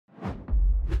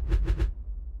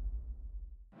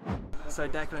So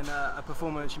Declan, a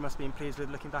performance you must have been pleased with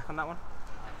looking back on that one?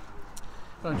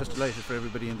 Well, I'm just delighted for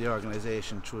everybody in the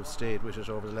organisation to have stayed with it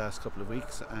over the last couple of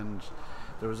weeks, and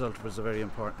the result was a very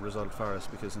important result for us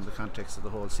because in the context of the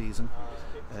whole season,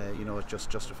 it just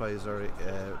justifies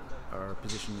our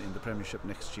position in the Premiership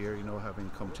next year, having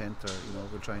come 10th, or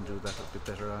we'll try and do that a bit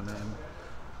better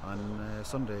on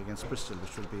Sunday against Bristol,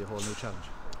 which will be a whole new challenge.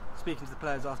 Speaking to the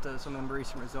players after some of the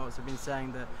recent results, they've been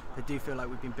saying that they do feel like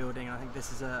we've been building, and I think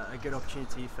this is a good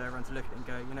opportunity for everyone to look at it and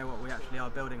go, you know what, we actually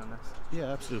are building on this. Yeah,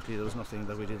 absolutely. There was nothing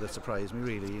that we did that surprised me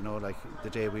really. Like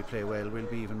the day we play well, we'll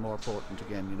be even more potent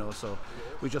again. So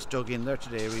we just dug in there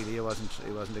today. Really, it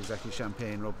wasn't exactly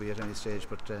champagne rugby at any stage,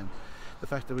 but the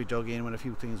fact that we dug in when a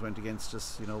few things went against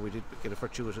us, we did get a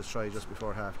fortuitous try just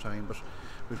before half time, but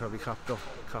we probably coughed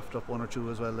up one or two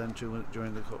as well then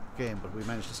during the game, but we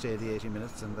managed to stay the 80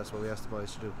 minutes, and that's what we asked the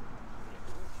boys to do.